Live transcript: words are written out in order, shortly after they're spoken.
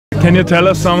Can you tell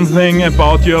us something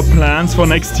about your plans for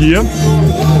next year?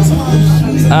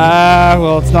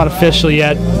 Well, it's not official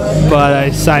yet, but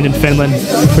I signed in Finland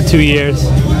for 2 years.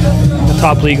 The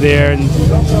top league there and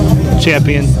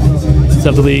champions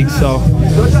of the league, so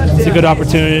it's a good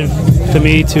opportunity for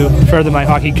me to further my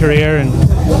hockey career and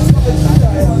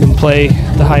play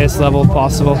the highest level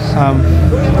possible. I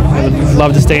would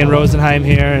love to stay in Rosenheim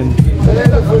here and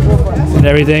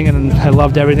everything, and I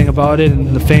loved everything about it,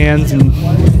 and the fans and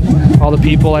all the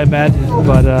people I met,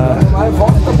 but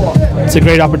it's a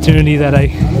great opportunity that I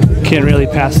can't really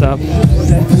pass up.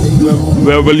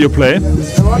 Where will you play?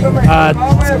 It's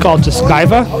called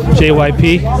Jyväskylä,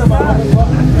 JYP.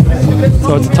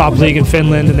 So it's a top league in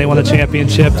Finland, and they won the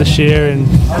championship this year, and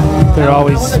they're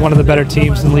always one of the better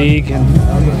teams in the league, and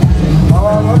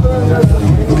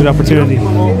good opportunity.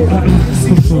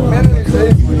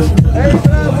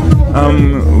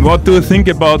 What do you think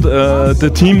about the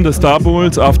team, the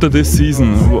Starbulls, after this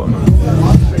season? Well,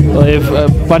 they have a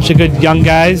bunch of good young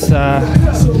guys,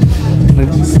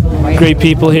 great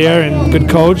people here, and good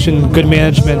coach and good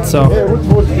management. So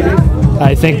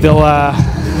I think they'll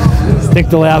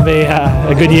have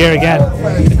a good year again,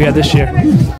 like we had this year.